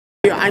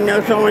I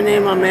know someone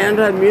named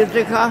Amanda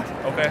Musica.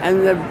 Okay.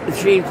 And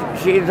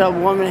she's a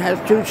woman, has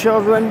 2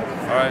 children.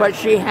 Right. But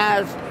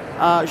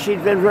she's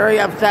been very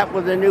upset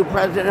with the new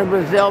president of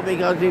Brazil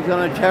because he's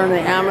going to turn the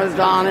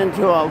Amazon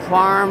into a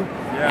farm.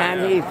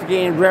 He's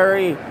getting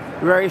very,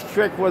 very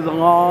strict with the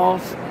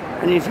laws.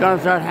 And he's going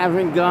to start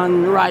having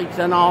gun rights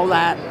and all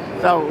that.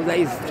 So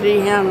they see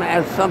him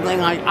as something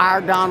like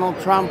our Donald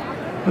Trump,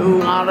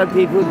 who a lot of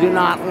people do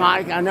not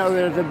like. I know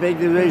there's a big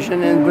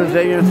division in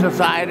Brazilian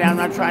society. I'm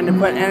not trying to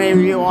put any of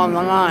you on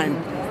the line.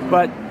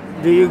 But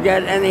do you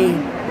get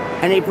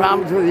any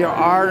problems with your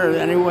art or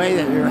any way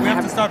that you're We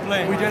have to start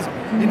playing. We just,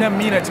 in a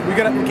minute, we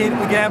can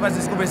have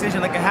this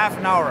conversation like a half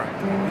an hour.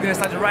 We're going to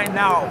start right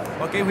now,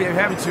 okay? We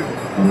have to.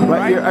 But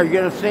right? Are you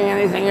going to sing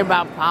anything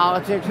about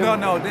politics? No,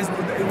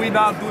 we're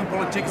not doing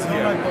politics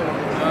here.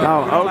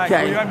 Oh,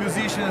 okay. We are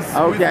musicians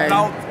okay.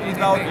 without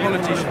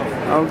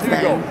politicians.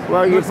 Okay.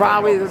 Well, you're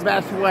probably the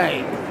best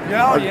way.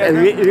 Yeah,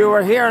 If you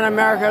were here in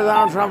America,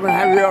 Donald Trump would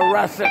have you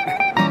arrested.